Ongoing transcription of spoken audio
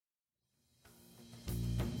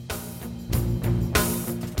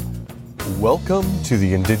Welcome to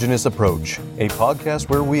The Indigenous Approach, a podcast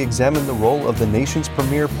where we examine the role of the nation's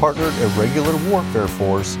premier partnered irregular warfare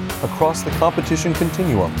force across the competition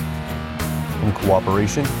continuum, from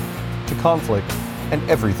cooperation to conflict and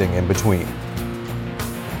everything in between.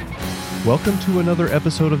 Welcome to another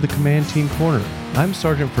episode of the Command Team Corner. I'm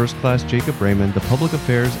Sergeant First Class Jake Braman, the Public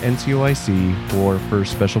Affairs NCOIC for 1st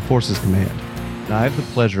Special Forces Command. And I have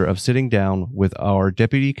the pleasure of sitting down with our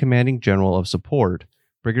Deputy Commanding General of Support,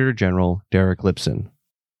 Brigadier General Lipson.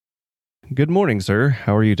 Good morning, sir.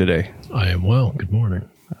 How are you today? I am well. Good morning.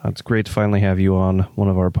 It's great to finally have you on one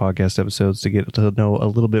of our podcast episodes to get to know a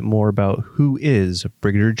little bit more about who is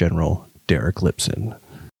Brigadier General Lipson.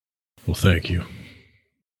 Well, thank you.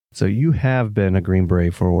 So you have been a Green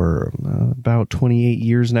Beret for about 28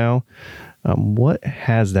 years now. What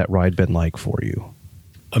has that ride been like for you?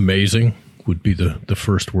 Amazing would be the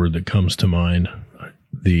first word that comes to mind.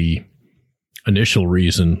 The initial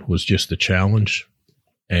reason was just the challenge,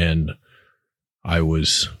 and I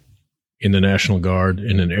was in the National Guard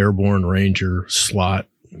in an Airborne Ranger slot,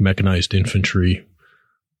 mechanized infantry,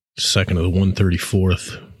 second of the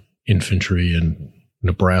 134th Infantry in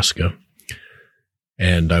Nebraska,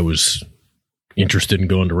 and I was interested in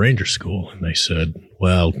going to Ranger School, and they said,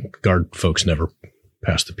 well, Guard folks never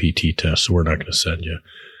pass the PT test, so we're not going to send you.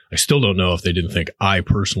 I still don't know if they didn't think I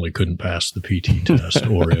personally couldn't pass the PT test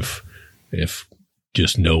or if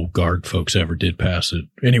just no Guard folks ever did pass it.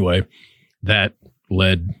 Anyway, that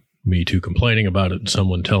led me to complaining about it and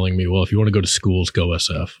someone telling me, well, if you want to go to schools, go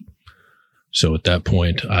SF. So at that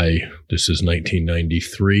point, this is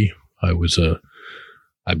 1993.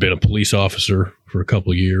 I'd been a police officer for a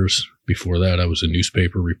couple of years. Before that, I was a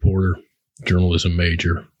newspaper reporter, journalism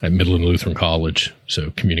major at Midland Lutheran College.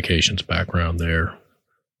 So communications background there.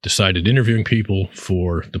 Decided interviewing people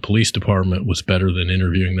for the police department was better than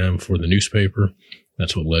interviewing them for the newspaper.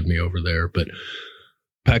 That's what led me over there. But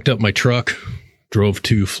packed up my truck, drove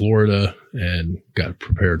to Florida, and got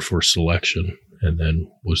prepared for selection, and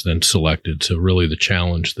then was selected. So really the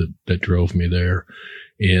challenge that drove me there.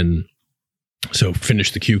 So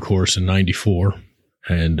finished the Q course in 94,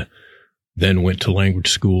 and then went to language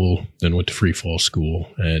school, then went to free fall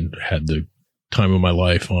school, and had the time of my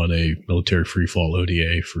life on a military free fall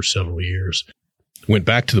ODA for several years. Went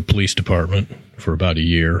back to the police department for about a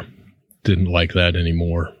year, didn't like that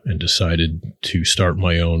anymore, and decided to start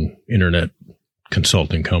my own internet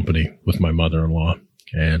consulting company with my mother-in-law.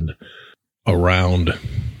 And around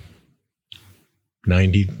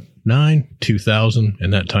 99, 2000,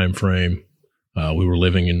 in that time frame, we were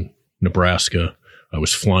living in Nebraska. I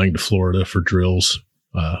was flying to Florida for drills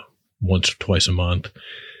once or twice a month,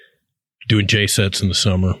 doing JSETs in the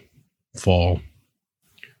summer, fall.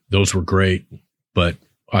 Those were great, but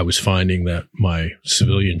I was finding that my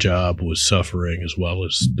civilian job was suffering as well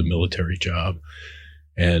as the military job.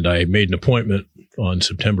 And I made an appointment on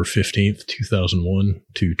September 15th, 2001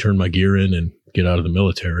 to turn my gear in and get out of the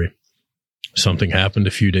military. Something happened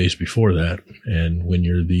a few days before that. And when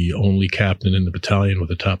you're the only captain in the battalion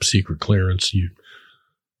with a top secret clearance, you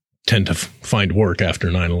tend to find work after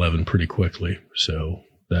 9/11 pretty quickly. So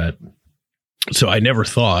I never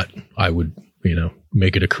thought I would,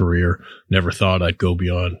 make it a career. Never thought I'd go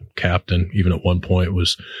beyond captain. Even at one point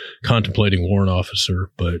was contemplating warrant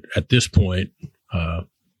officer. But at this point,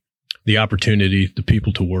 the opportunity, the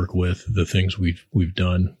people to work with, the things we've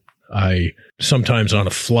done. Sometimes on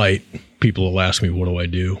a flight, people will ask me, what do I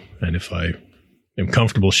do? And if I am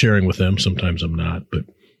comfortable sharing with them, sometimes I'm not, but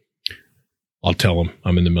I'll tell them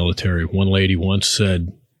I'm in the military. One lady once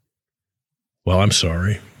said, well, I'm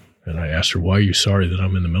sorry. And I asked her, why are you sorry that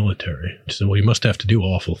I'm in the military? She said, well, you must have to do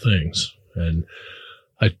awful things. And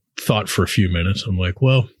I thought for a few minutes. I'm like,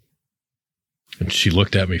 well, and she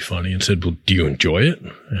looked at me funny and said, well, do you enjoy it?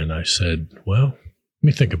 And I said, well, let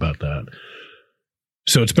me think about that.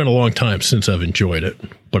 So it's been a long time since I've enjoyed it,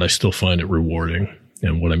 but I still find it rewarding.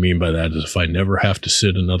 And what I mean by that is if I never have to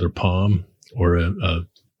sit another POM or a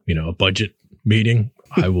budget meeting,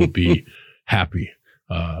 I will be happy.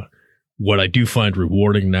 What I do find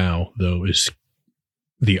rewarding now, though, is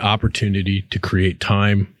the opportunity to create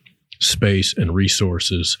time, space, and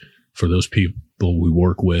resources for those people we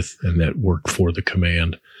work with and that work for the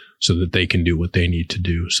command so that they can do what they need to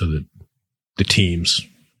do so that the teams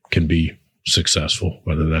can be successful,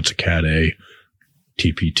 whether that's a CAT A,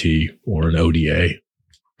 TPT, or an ODA.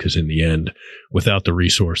 Because in the end, without the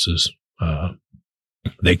resources,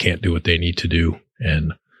 they can't do what they need to do.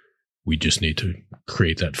 And we just need to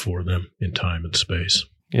create that for them in time and space.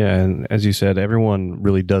 Yeah, and as you said, everyone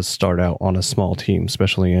really does start out on a small team,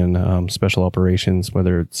 especially in special operations,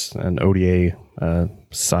 whether it's an ODA,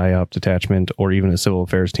 PSYOP detachment, or even a civil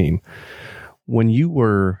affairs team. When you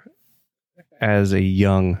were as a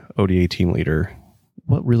young ODA team leader,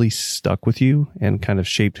 what really stuck with you and kind of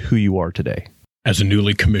shaped who you are today? As a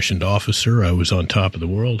newly commissioned officer, I was on top of the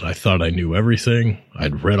world. I thought I knew everything.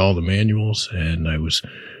 I'd read all the manuals, and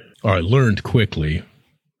I learned quickly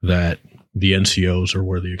that the NCOs are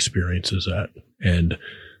where the experience is at, and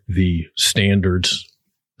the standards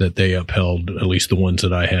that they upheld, at least the ones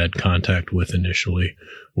that I had contact with initially,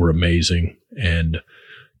 were amazing. And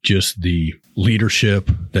just the leadership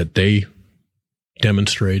that they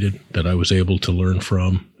demonstrated that I was able to learn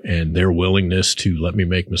from, and their willingness to let me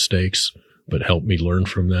make mistakes, but help me learn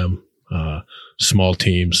from them. Small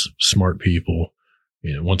teams, smart people.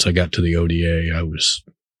 Once I got to the ODA, I was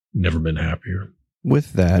never been happier.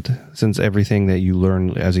 With that, since everything that you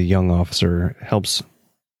learn as a young officer helps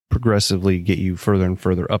progressively get you further and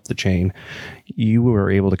further up the chain, you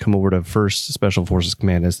were able to come over to 1st Special Forces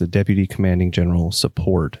Command as the Deputy Commanding General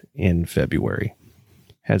Support in February.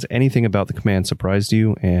 Has anything about the command surprised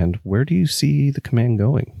you, and where do you see the command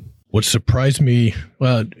going? What surprised me,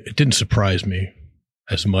 well, it didn't surprise me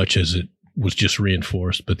as much as it was just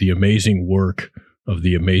reinforced, but the amazing work of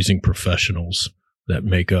the amazing professionals that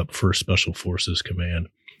make up 1st Special Forces Command,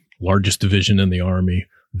 largest division in the Army,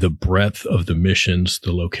 the breadth of the missions,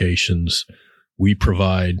 the locations. We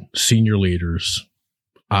provide senior leaders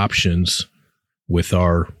options with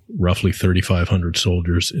our roughly 3,500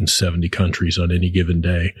 soldiers in 70 countries on any given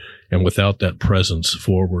day. And without that presence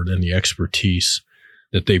forward and the expertise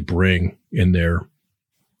that they bring in their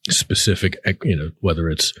specific, whether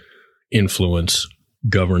it's influence,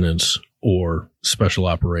 governance, or special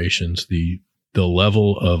operations, the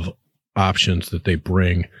level of options that they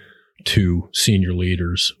bring to senior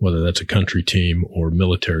leaders, whether that's a country team or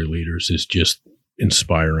military leaders, is just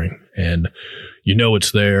inspiring. And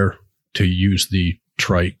it's there, to use the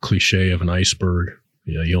trite cliche of an iceberg.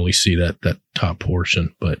 You only see that top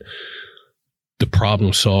portion, but the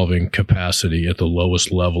problem-solving capacity at the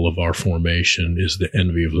lowest level of our formation is the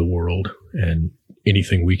envy of the world. And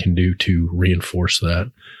anything we can do to reinforce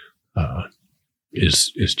that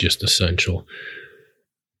is just essential.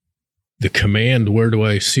 The command, where do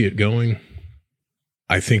I see it going?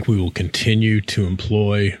 I think we will continue to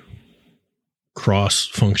employ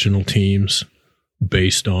cross-functional teams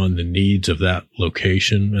based on the needs of that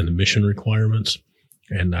location and the mission requirements.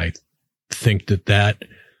 And I think that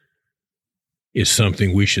is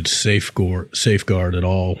something we should safeguard at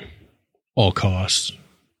all costs.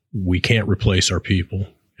 We can't replace our people.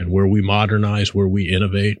 And where we modernize, where we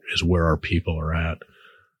innovate, is where our people are at.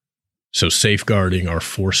 So safeguarding our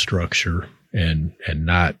force structure and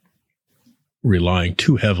not relying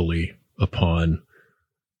too heavily upon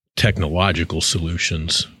technological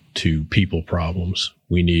solutions to people problems.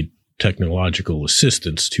 We need technological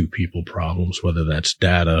assistance to people problems, whether that's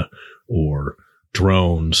data or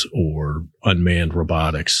drones or unmanned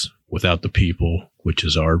robotics. Without the people, which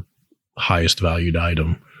is our highest valued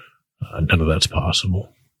item, none of that's possible.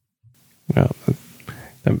 Well,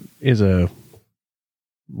 that is a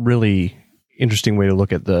really interesting way to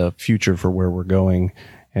look at the future for where we're going,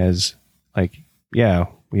 as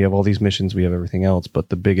we have all these missions, we have everything else, but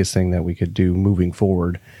the biggest thing that we could do moving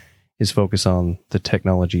forward is focus on the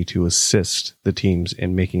technology to assist the teams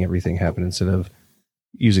in making everything happen instead of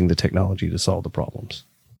using the technology to solve the problems.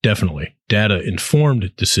 Definitely.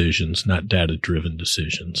 Data-informed decisions, not data-driven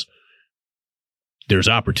decisions. There's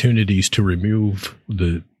opportunities to remove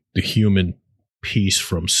the human piece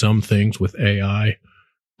from some things with AI,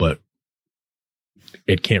 but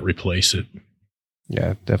it can't replace it.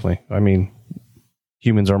 Yeah, definitely. I mean,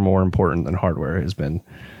 humans are more important than hardware has been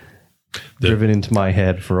driven into my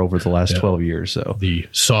head for over the last 12 years. So the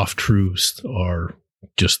soft truths are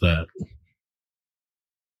just that.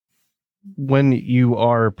 When you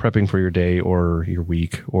are prepping for your day or your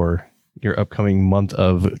week or your upcoming month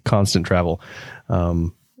of constant travel,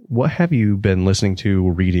 what have you been listening to,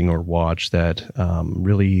 reading, or watched that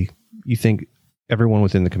really you think everyone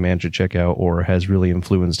within the command should check out, or has really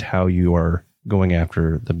influenced how you are going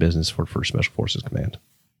after the business for 1st Special Forces Command?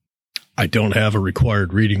 I don't have a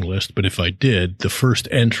required reading list, but if I did, the first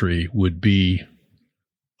entry would be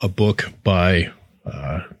a book by,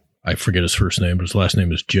 I forget his first name, but his last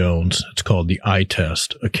name is Jones. It's called The Eye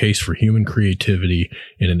Test, A Case for Human Creativity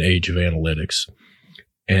in an Age of Analytics.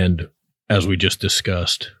 And as we just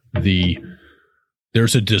discussed,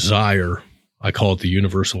 there's a desire, I call it the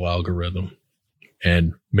universal algorithm.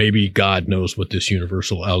 And maybe God knows what this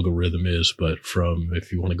universal algorithm is, but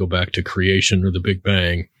if you want to go back to creation or the Big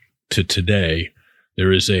Bang to today,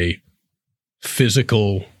 there is a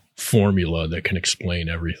physical formula that can explain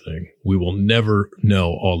everything. We will never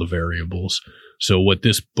know all the variables. So what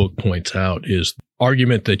this book points out is the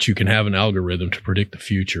argument that you can have an algorithm to predict the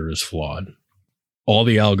future is flawed. All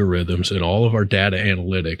the algorithms and all of our data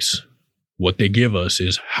analytics, what they give us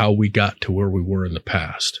is how we got to where we were in the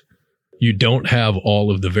past. You don't have all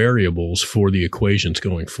of the variables for the equations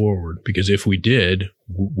going forward, because if we did,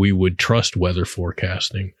 we would trust weather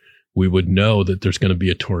forecasting. We would know that there's going to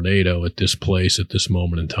be a tornado at this place at this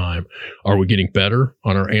moment in time. Are we getting better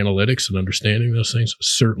on our analytics and understanding those things?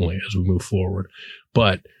 Certainly, as we move forward.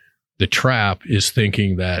 But the trap is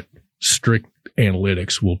thinking that strict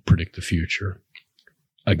analytics will predict the future.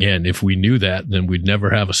 Again, if we knew that, then we'd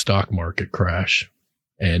never have a stock market crash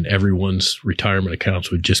and everyone's retirement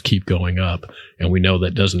accounts would just keep going up. And we know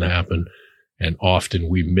that doesn't happen. And often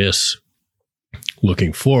we miss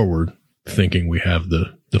looking forward, thinking we have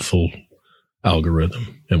the full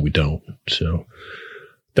algorithm, and we don't. So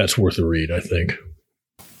that's worth a read, I think.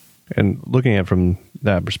 And looking at it from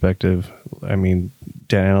that perspective, I mean,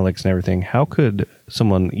 data analytics and everything, how could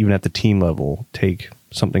someone, even at the team level, take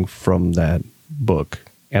something from that book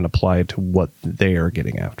and apply it to what they are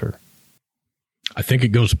getting after? I think it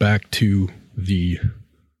goes back to the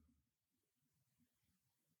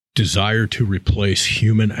desire to replace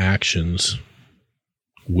human actions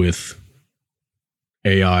with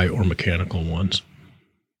AI or mechanical ones.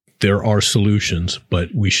 There are solutions,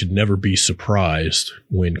 but we should never be surprised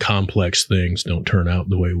when complex things don't turn out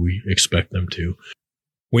the way we expect them to.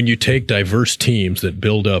 When you take diverse teams that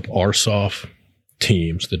build up RSOF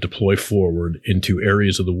teams that deploy forward into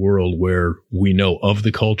areas of the world where we know of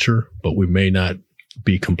the culture, but we may not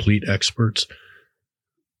be complete experts,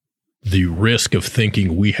 the risk of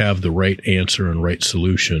thinking we have the right answer and right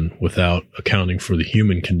solution without accounting for the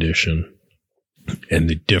human condition and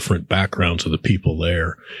the different backgrounds of the people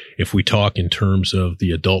there. If we talk in terms of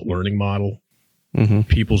the adult learning model,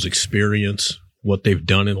 people's experience, what they've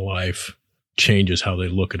done in life changes how they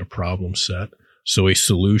look at a problem set. So a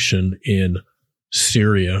solution in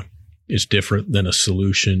Syria is different than a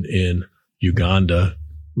solution in Uganda,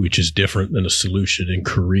 which is different than a solution in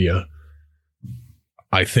Korea.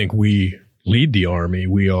 I think we lead the Army.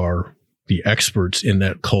 We are the experts in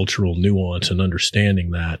that cultural nuance and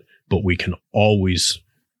understanding that, but we can always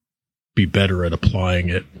be better at applying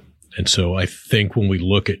it. And so I think when we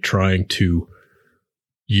look at trying to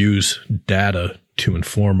use data to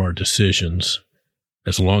inform our decisions,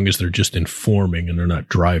 as long as they're just informing and they're not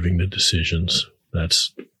driving the decisions,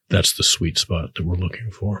 that's the sweet spot that we're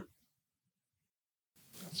looking for.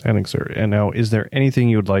 Outstanding, sir. And now, is there anything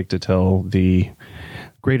you would like to tell the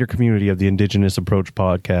greater community of the Indigenous Approach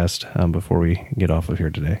podcast before we get off of here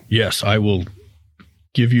today? Yes, I will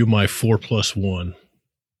give you my 4+1.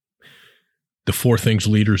 The 4 things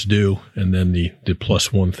leaders do, and then the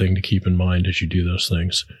 +1 thing to keep in mind as you do those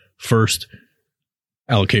things. First,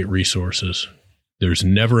 allocate resources. There's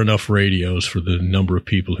never enough radios for the number of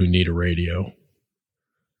people who need a radio.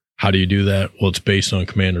 How do you do that? Well, it's based on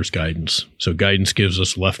commander's guidance. So guidance gives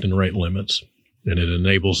us left and right limits, and it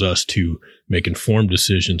enables us to make informed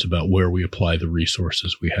decisions about where we apply the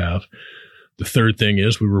resources we have. The third thing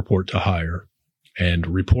is we report to higher, and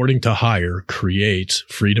reporting to higher creates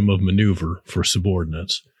freedom of maneuver for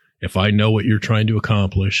subordinates. If I know what you're trying to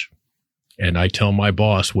accomplish, and I tell my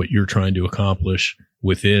boss what you're trying to accomplish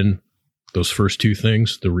within those first 2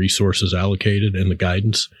 things, the resources allocated and the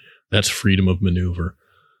guidance, that's freedom of maneuver.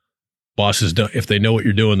 Bosses, if they know what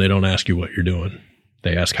you're doing, they don't ask you what you're doing.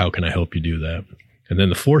 They ask, how can I help you do that? And then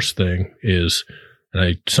the 4th thing is, and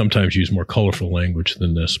I sometimes use more colorful language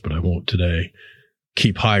than this, but I won't today,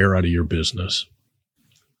 keep higher out of your business.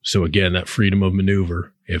 So again, that freedom of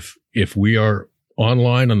maneuver. If we are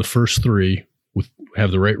online on the first 3,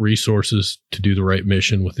 have the right resources to do the right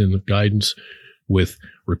mission within the guidance, with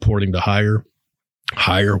reporting to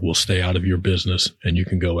higher will stay out of your business and you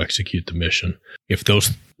can go execute the mission. If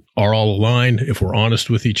those are all aligned, if we're honest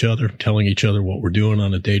with each other, telling each other what we're doing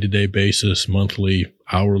on a day-to-day basis, monthly,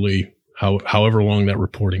 hourly, however long that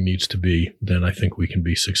reporting needs to be, then I think we can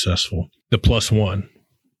be successful. The +1,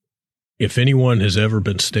 if anyone has ever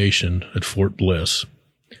been stationed at Fort Bliss,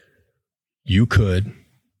 you could,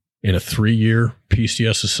 in a 3-year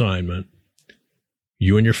PCS assignment,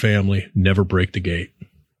 you and your family never break the gate.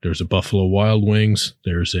 There's a Buffalo Wild Wings,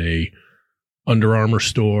 there's a Under Armour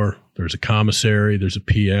store, there's a commissary, there's a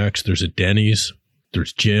PX, there's a Denny's,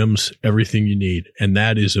 there's gyms, everything you need. And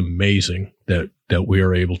that is amazing that we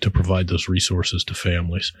are able to provide those resources to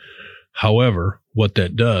families. However, what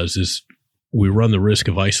that does is we run the risk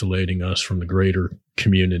of isolating us from the greater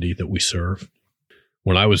community that we serve.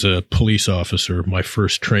 When I was a police officer, my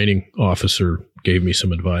first training officer gave me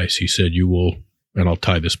some advice. He said, you will and I'll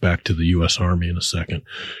tie this back to the U.S. Army in a second,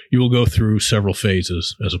 you will go through several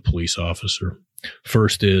phases as a police officer.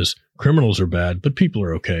 First is criminals are bad, but people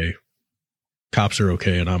are okay. Cops are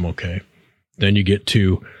okay, and I'm okay. Then you get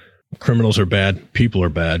to criminals are bad, people are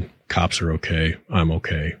bad, cops are okay, I'm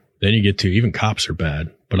okay. Then you get to even cops are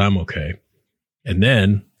bad, but I'm okay. And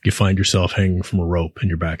then you find yourself hanging from a rope in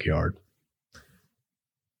your backyard.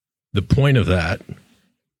 The point of that,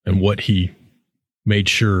 and what he made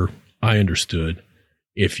sure I understood,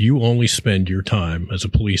 if you only spend your time as a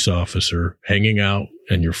police officer hanging out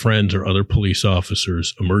and your friends are other police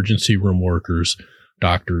officers, emergency room workers,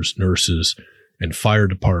 doctors, nurses, and fire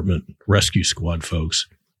department, rescue squad folks,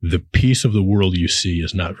 the piece of the world you see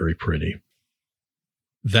is not very pretty.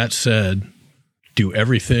 That said, do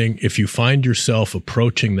everything. If you find yourself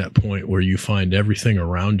approaching that point where you find everything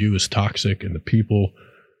around you is toxic and the people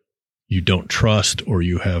you don't trust, or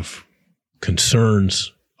you have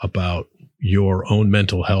concerns about your own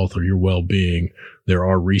mental health or your well-being, there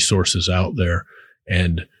are resources out there.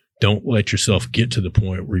 And don't let yourself get to the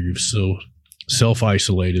point where you've so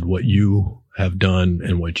self-isolated what you have done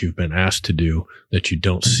and what you've been asked to do that you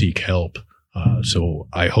don't seek help. So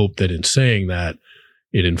I hope that in saying that,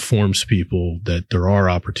 it informs people that there are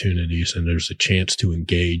opportunities and there's a chance to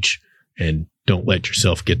engage, and don't let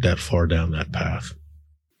yourself get that far down that path.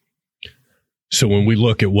 So when we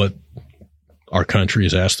look at what our country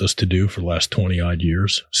has asked us to do for the last 20 odd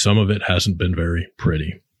years, some of it hasn't been very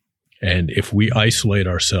pretty. And if we isolate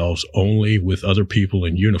ourselves only with other people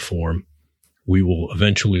in uniform, we will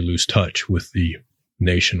eventually lose touch with the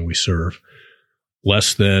nation we serve.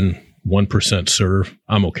 Less than 1% serve.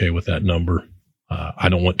 I'm okay with that number. I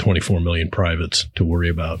don't want 24 million privates to worry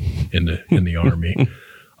about in the Army.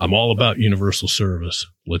 I'm all about universal service.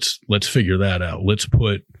 Let's figure that out. Let's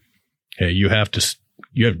put, hey, you have to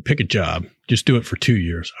pick a job. Just do it for 2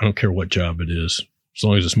 years. I don't care what job it is, as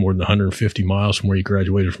long as it's more than 150 miles from where you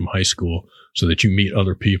graduated from high school, so that you meet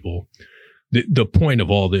other people. The point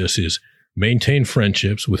of all this is maintain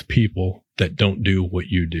friendships with people that don't do what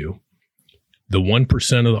you do. The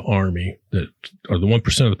 1% of the Army or the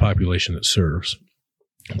 1% of the population that serves,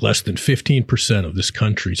 less than 15% of this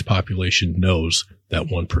country's population knows that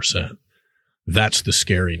 1%. That's the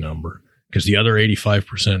scary number, because the other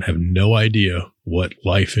 85% have no idea what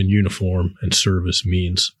life in uniform and service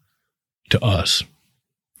means to us.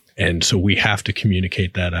 And so we have to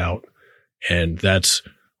communicate that out. And that's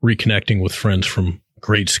reconnecting with friends from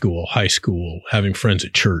grade school, high school, having friends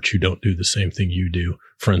at church who don't do the same thing you do,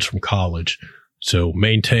 friends from college. So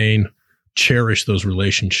maintain, cherish those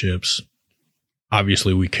relationships.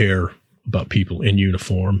 Obviously, we care about people in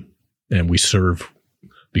uniform, and we serve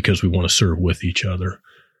because we want to serve with each other.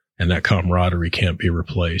 And that camaraderie can't be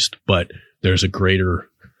replaced. But there's a greater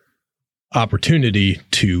opportunity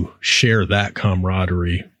to share that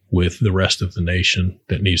camaraderie with the rest of the nation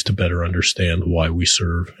that needs to better understand why we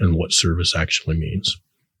serve and what service actually means.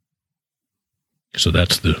 So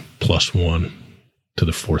that's the +1 to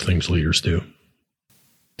the 4 things leaders do.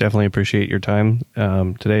 Definitely appreciate your time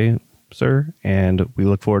today, sir, and we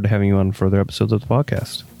look forward to having you on further episodes of the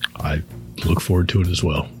podcast. I look forward to it as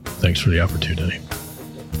well. Thanks for the opportunity.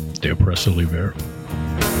 De oppresso liber.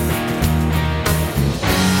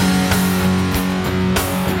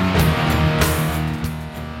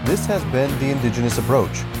 This has been The Indigenous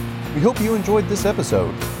Approach. We hope you enjoyed this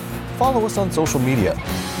episode. Follow us on social media,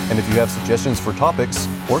 and if you have suggestions for topics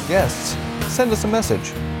or guests, send us a message.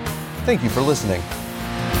 Thank you for listening.